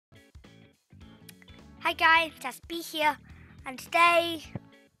Hi guys, Finntastic here, and today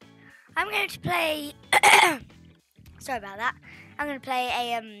I'm going to play. Sorry about that. I'm going to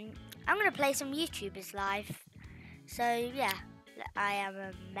play I'm going to play some YouTubers live. So yeah, I am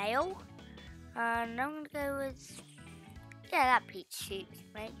a male, and I'm going to go with that peach suits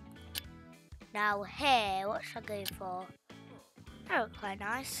me. Now hair, what should I go for? That looks quite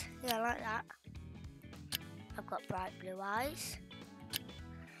nice. Yeah, I like that. I've got bright blue eyes.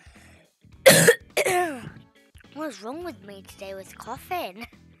 What's wrong with me today with coughing?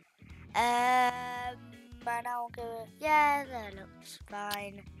 And I'll go. Yeah, that looks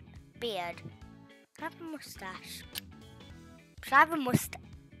fine. Beard. I have a mustache. Should I have a mustache?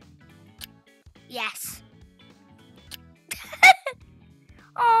 Yes.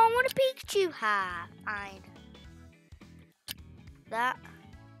 Oh, what a Pikachu hat. Fine. That.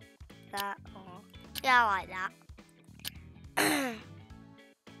 Oh. Yeah, I like that.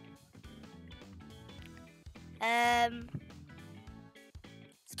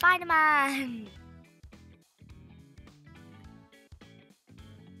 Spider-Man.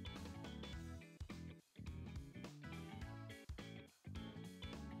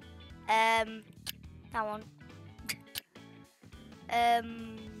 That one.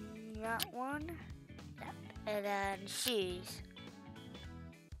 That one. Yep. And then shoes.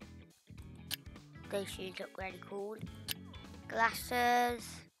 Those shoes look really cool. Glasses.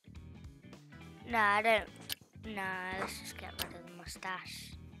 No, I don't. No, let's just get rid of the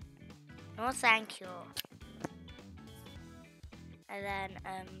mustache. No, thank you. And then,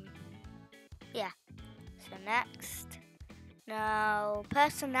 yeah. So next. No,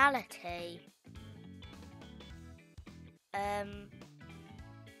 personality.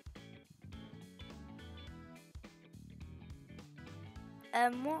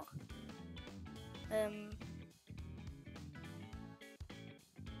 What?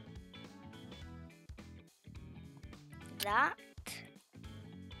 That.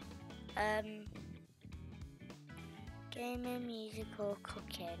 Gaming, musical,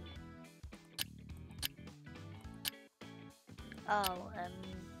 cooking. Oh,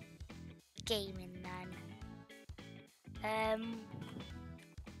 gaming then.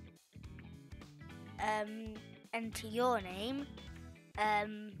 Enter your name.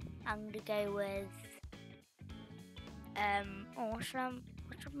 I'm gonna go with what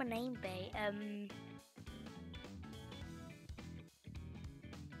should my name be?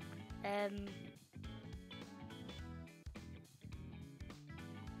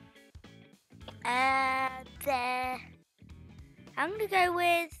 There. I'm gonna go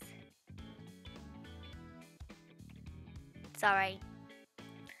with. Sorry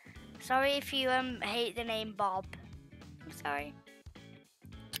if you hate the name Bob. I'm sorry.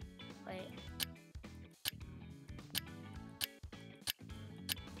 Wait.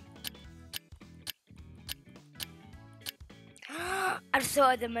 I just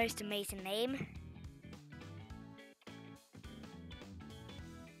thought of the most amazing name.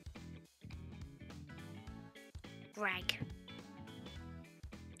 Greg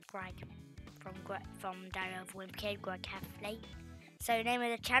from Diary of a Wimpy Kid, Greg Heffley. So name of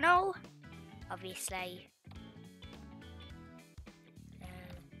the channel, obviously.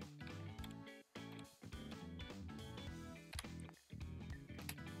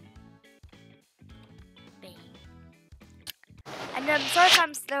 B. And sorry if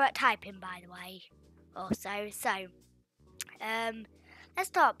I'm slow at typing, by the way. Also, so let's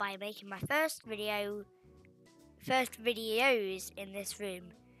start by making my first videos in this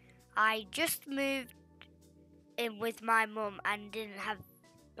room. I just moved in with my mum and didn't have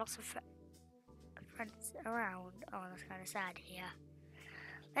lots of friends around. Oh, that's kind of sad here.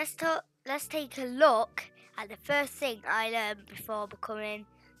 Let's take a look at the first thing I learned before becoming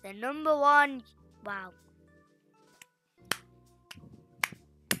the #1. Wow.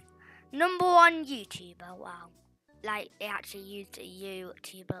 #1 YouTuber. Wow. Like they actually used a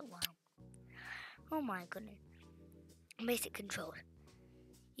YouTuber. Wow. Oh my goodness. Basic controls.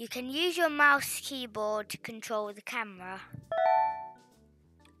 You can use your mouse keyboard to control the camera.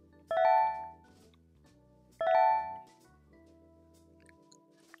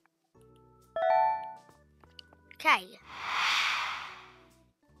 Okay.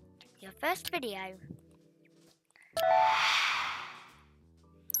 Your first video.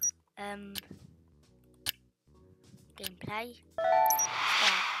 Gameplay.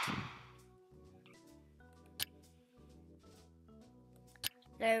 Start.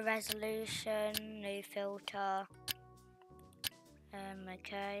 Low resolution, no filter.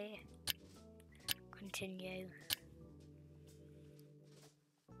 Okay. Continue.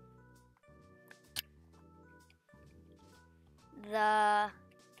 The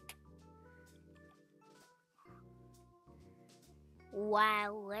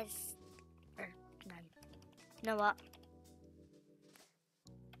hours. No. You know what?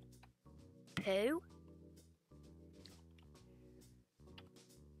 Poo?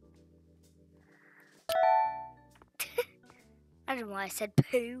 I don't know why I said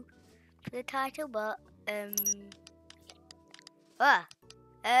poo for the title, but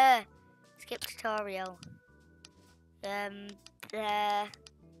skip tutorial.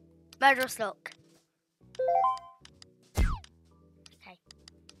 Murderous look. Okay.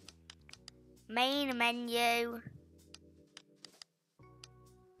 Main menu.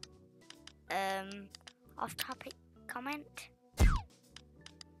 Off topic comment.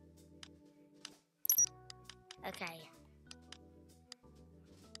 Okay.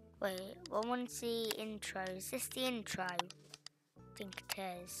 Wait, I want to see intro. Is this the intro? I think it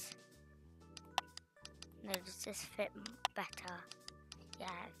is. No, does this fit better?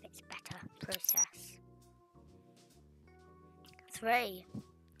 Yeah, it fits better. Process. 3.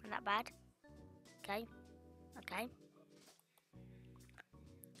 Not that bad. Okay. Okay.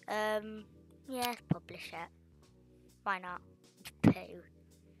 Yeah, publish it. Why not? It's poo.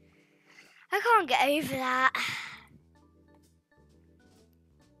 I can't get over that.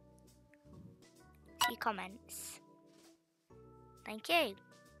 See comments. Thank you.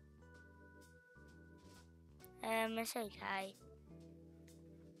 It's okay.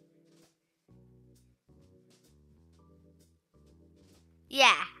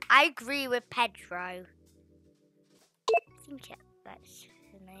 Yeah, I agree with Pedro. I think that's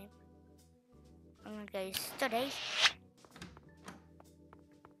his name. I'm gonna go study.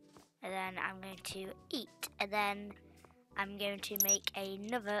 And then I'm going to eat. And then I'm going to make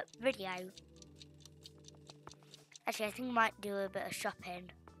another video. Actually, I think I might do a bit of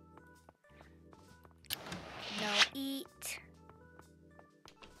shopping. No, eat.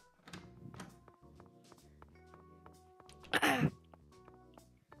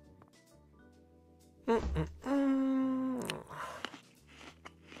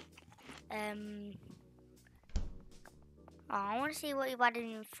 I want to see what you've added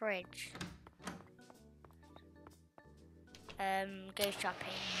in the fridge. Go shopping.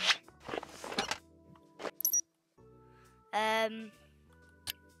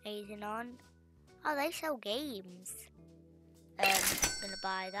 Anything on? Oh, they sell games. I'm gonna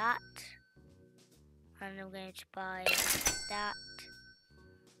buy that. And I'm going to buy that.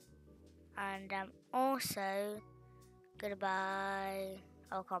 And I'm also gonna buy...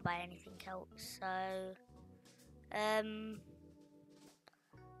 Oh, I can't buy anything else, so... Can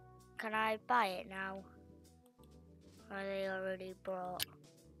I buy it now? Or are they already brought?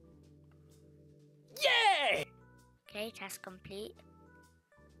 Yeah! Okay, task complete.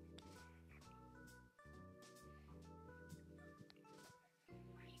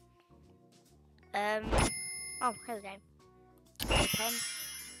 Oh, here we go. Open.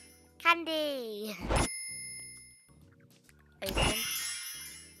 Candy! Open.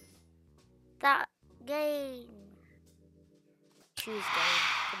 That game. Choose game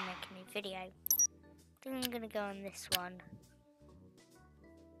to make a new video. I think I'm gonna go on this one.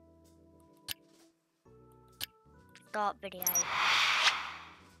 Start video.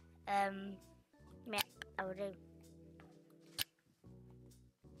 Yep, I will do.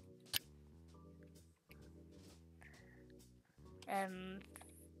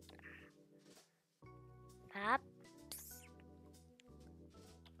 Fabs.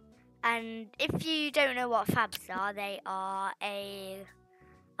 And if you don't know what fabs are, they are a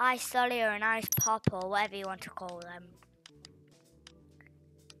ice lolly or an ice pop or whatever you want to call them.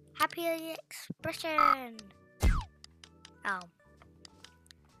 Happy expression. Oh.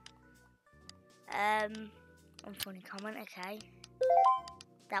 Unfunny comment, okay.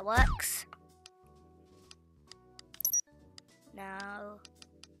 That works. No.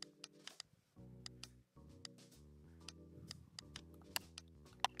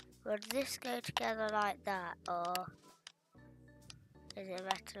 Would this go together like that, or is it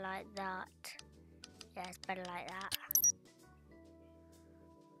better like that? Yeah, it's better like that.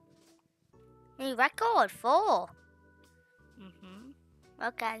 New record, 4.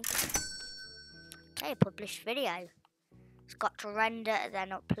 Okay. Okay, publish video. It's got to render and then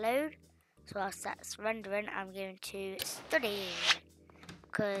upload. So whilst that's rendering, I'm going to study,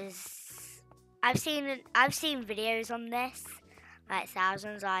 because I've seen videos on this, like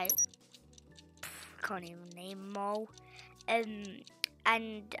thousands, like can't even name them all. And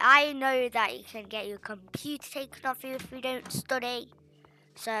I know that you can get your computer taken off you if you don't study.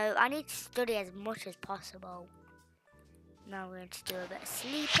 So I need to study as much as possible. Now we're going to do a bit of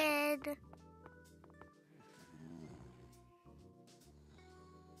sleeping.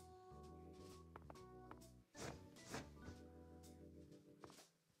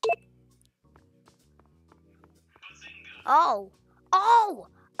 Oh, oh,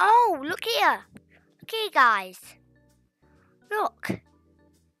 oh, look here. Look here, guys. Look.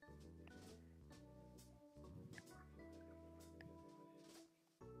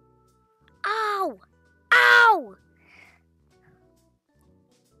 Ow, ow.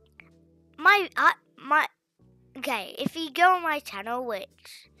 Okay, if you go on my channel,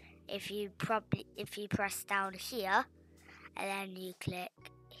 which if you press down here and then you click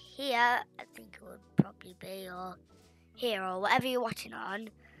here, I think it would probably be, or here, or whatever you're watching on,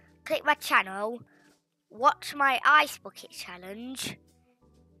 click my channel, watch my ice bucket challenge,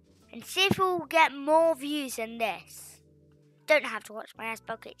 and see if we'll get more views than this. Don't have to watch my ice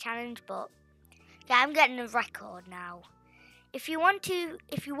bucket challenge, but yeah, I'm getting a record now. If you want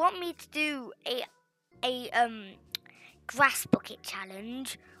me to do a grass bucket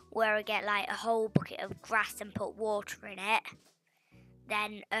challenge where I get like a whole bucket of grass and put water in it,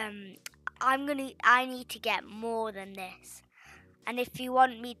 then I need to get more than this. And if you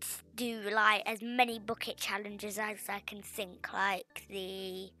want me to do like as many bucket challenges as I can think, like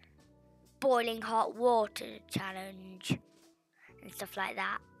the boiling hot water challenge and stuff like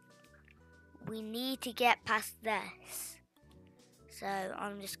that, we need to get past this. So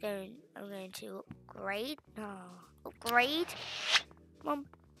I'm going to upgrade. No, upgrade. Mom,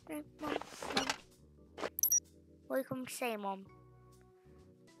 no, Mom. What are you coming to say, Mom?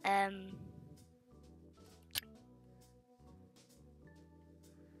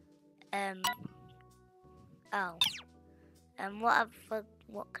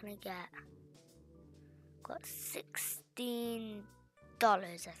 What can I get? Got $16,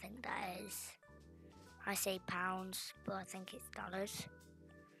 I think that is. I say pounds, but I think it's dollars.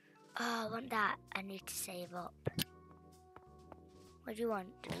 Oh, I want that. I need to save up. What do you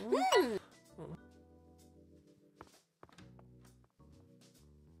want?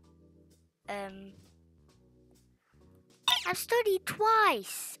 I've studied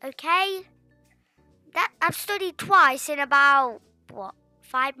twice, okay? I've studied twice in about,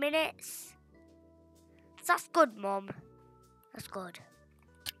 5 minutes? That's good, Mum. That's good.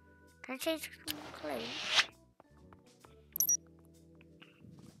 Can I change clothes?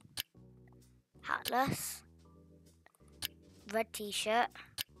 Hatless. Red t-shirt.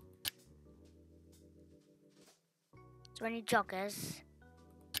 Is there any joggers?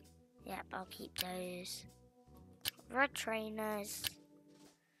 Yep, I'll keep those. Red trainers.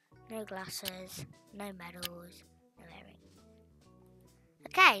 No glasses. No medals. No earring.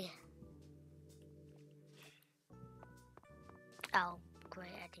 Okay. Oh,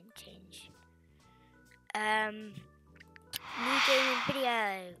 great, I didn't change. New gaming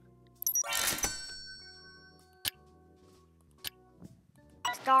video.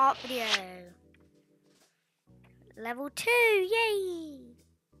 Start video. Level 2, yay!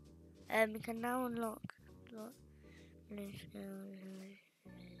 We can now unlock.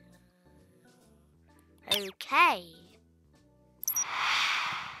 Okay.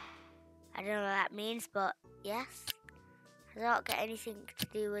 I don't know what that means, but yes. I don't get anything to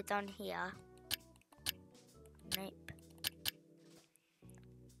do with on here. Nope.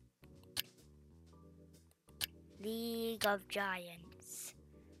 League of Giants.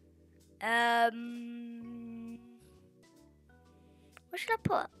 What should I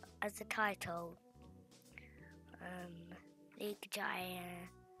put as the title? League of Giants.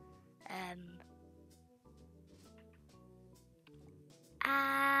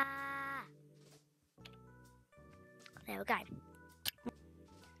 There we go.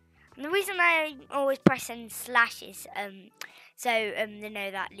 And the reason I always press in slash is so they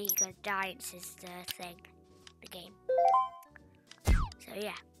know that League of Giants is the thing, the game. So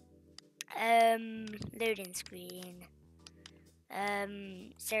yeah. Loading screen.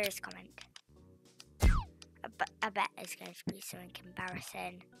 Serious comment. I bet it's going to be something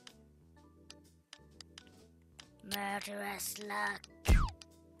embarrassing. Murderous luck.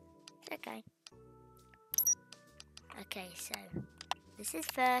 It's okay. Okay, so this is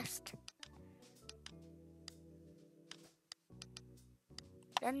first.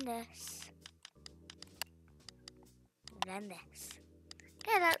 Then this. Then this.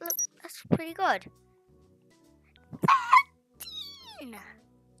 Yeah, that's pretty good. 13.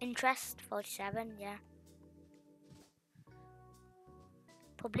 Interest 47, yeah.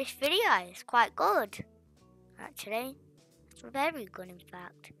 Published video is quite good, actually. It's very good, in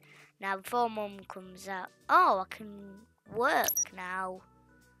fact. Now, before Mum comes out, I can work now.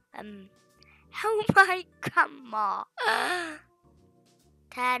 Help my grandma.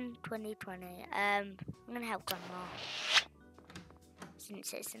 10, 20, 20. I'm gonna help grandma,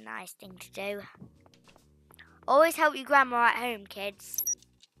 since it's a nice thing to do. Always help your grandma at home, kids.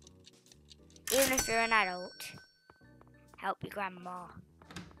 Even if you're an adult. help your grandma.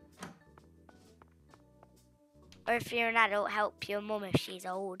 Or if you're an adult, help your mum if she's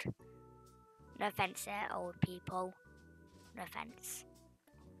old. No offence there, old people. No offence.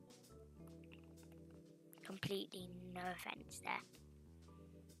 Completely no offence there.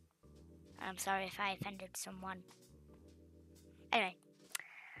 I'm sorry if I offended someone. Anyway,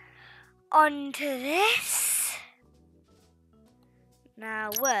 on to this.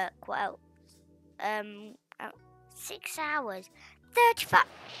 Now work, what else? 6 hours, 35.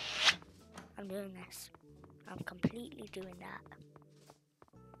 I'm doing this. I'm completely doing that.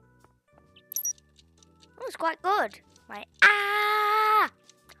 Oh, it's quite good. My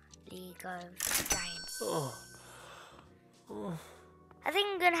League of Giants. I think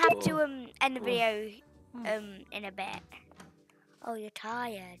I'm gonna have to end the video in a bit. Oh, you're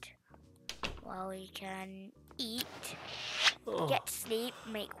tired. Well, we can eat, get to sleep,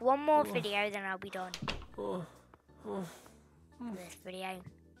 make one more video, then I'll be done with this video.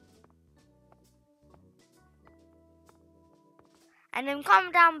 And then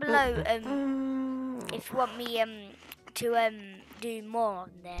comment down below if you want me to do more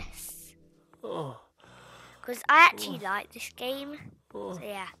on this. Because I actually like this game. So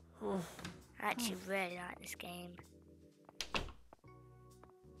yeah, I actually really like this game.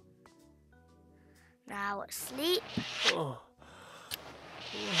 Now sleep.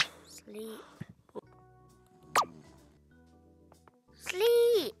 Sleep.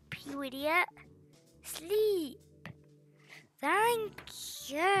 Sleep, you idiot. Sleep. Thank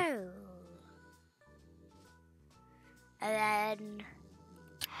you. And then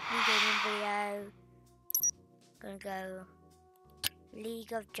new gaming video. Gonna go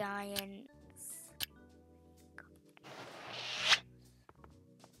League of Giants.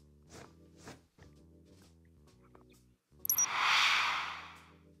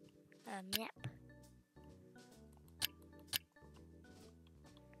 Yep.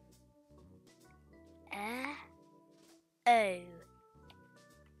 Oh.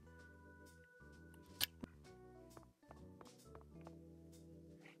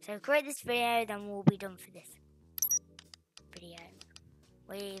 So create this video, then we'll be done for this video.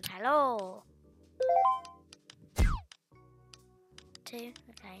 Wave hello. 2,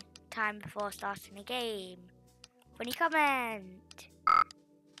 okay. Time before starting the game. Funny comment.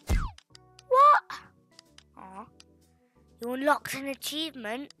 What? Aw. You unlocked an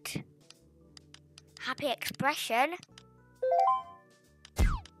achievement. Happy expression.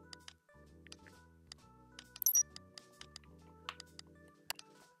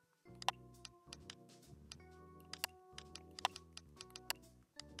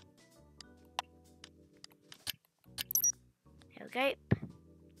 There we go.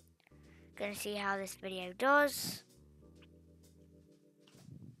 Gonna see how this video does.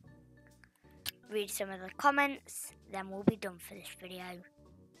 Read some of the comments, then we'll be done for this video.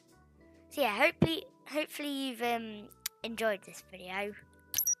 So yeah, hopefully you've enjoyed this video.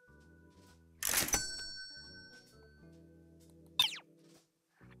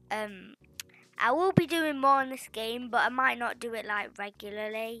 I will be doing more on this game, but I might not do it like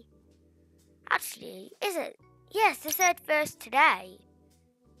regularly. Actually, is it? Yes, the 31st today.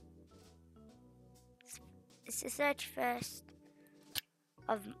 It's the 31st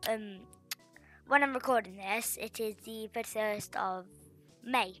of when I'm recording this, it is the 31st of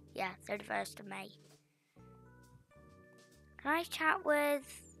May. Yeah, 31st of May. Can I chat with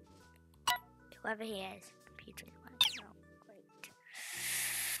whoever he is? Computer. Oh, great.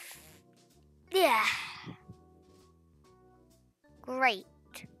 Yeah. Great.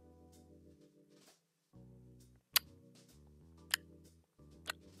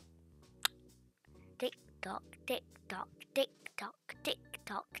 Tick tock, tick tock, tick tock, tick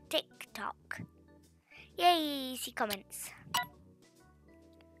tock, tick tock. Yay, see comments.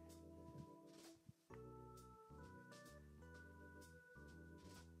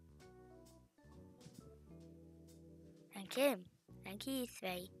 Thank you. Thank you,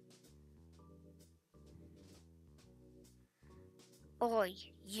 3. Oi,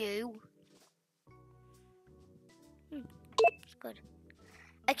 you. It's good.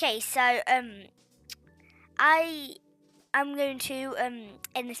 Okay, so I'm going to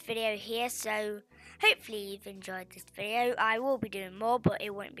end this video here, so hopefully you've enjoyed this video. I will be doing more, but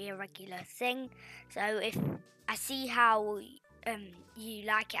it won't be a regular thing. So if I see how you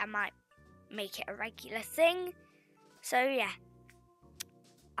like it, I might make it a regular thing. So yeah,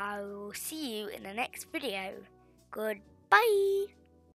 I will see you in the next video. Goodbye.